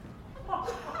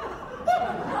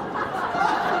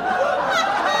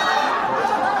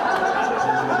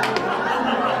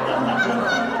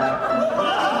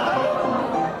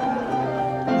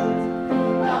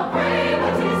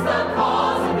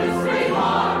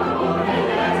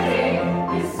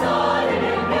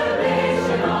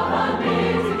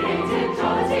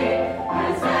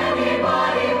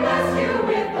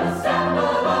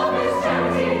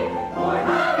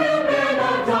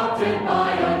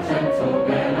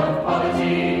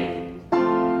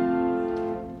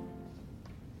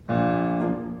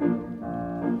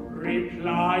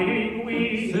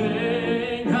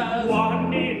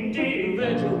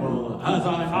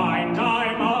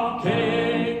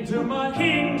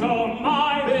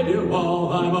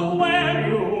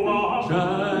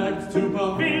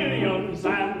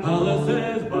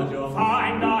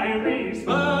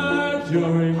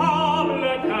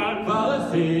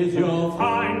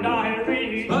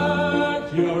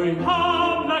we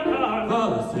public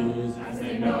fallacies. As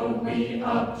they know we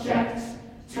object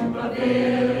to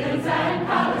pavilions and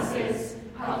palaces,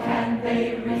 how can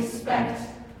they respect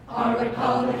our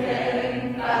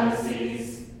Republican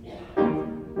fallacies?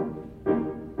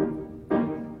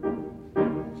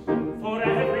 For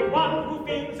everyone who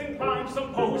feels inclined,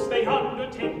 suppose they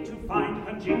undertake to find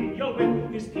congenial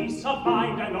with his peace of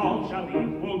mind, and all shall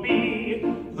equal be.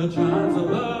 The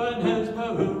Chancellor and his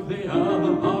peruke, the Earl,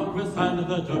 the Marquis and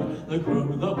the Duke, the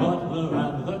groom, the butler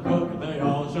and the cook, they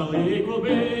all shall equal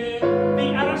be.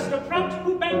 The aristocrat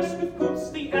who begs with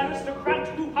goods, the aristocrat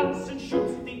who hunts and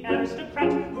shoots, the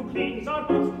aristocrat who cleans our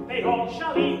boots, they all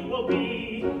shall equal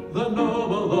be. The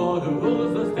noble lord who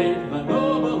rules the state, the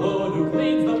noble lord who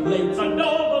cleans the plates, the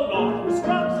noble lord who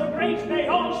scrubs the grate, they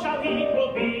all shall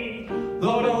equal be. The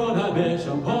Lord High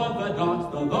Bishop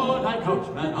orthodox, the Lord High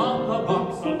Coachman on the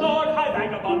box, the Lord High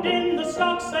Vagabond in the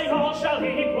stocks, they all shall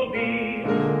equal be.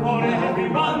 For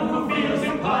everyone who feels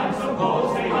inclined,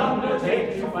 suppose they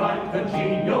undertake to find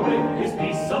congenial with his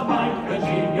peace of mind,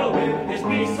 congenial with his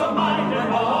peace of mind,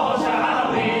 and all shall